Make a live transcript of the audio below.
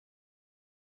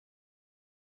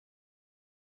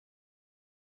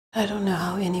I don't know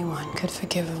how anyone could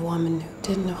forgive a woman who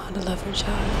didn't know how to love her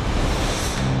child.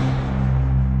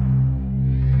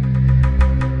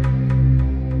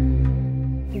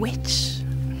 Witch,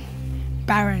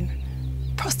 baron,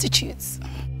 prostitutes.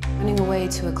 Running away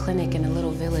to a clinic in a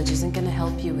little village isn't going to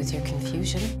help you with your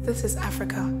confusion. This is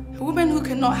Africa. A woman who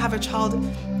cannot have a child,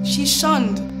 she's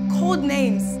shunned, called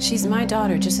names. She's my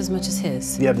daughter just as much as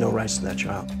his. You have no rights to that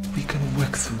child. We can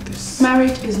work through this.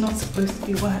 Marriage is not supposed to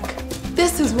be work.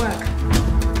 This is work.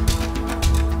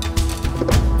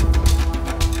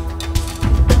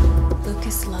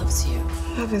 Lucas loves you.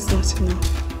 Love is not enough.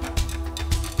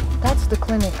 That's the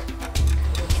clinic.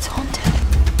 It's haunted.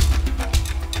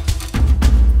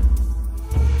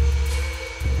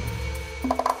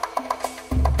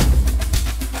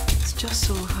 It's just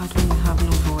so hard when you have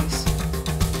no voice.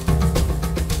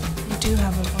 You do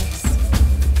have a voice.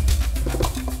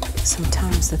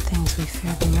 Sometimes the things we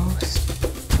fear the most,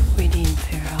 we needn't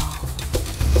fear at all.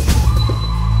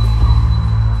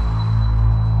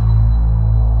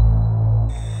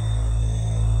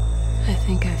 I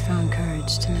think I found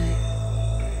courage tonight.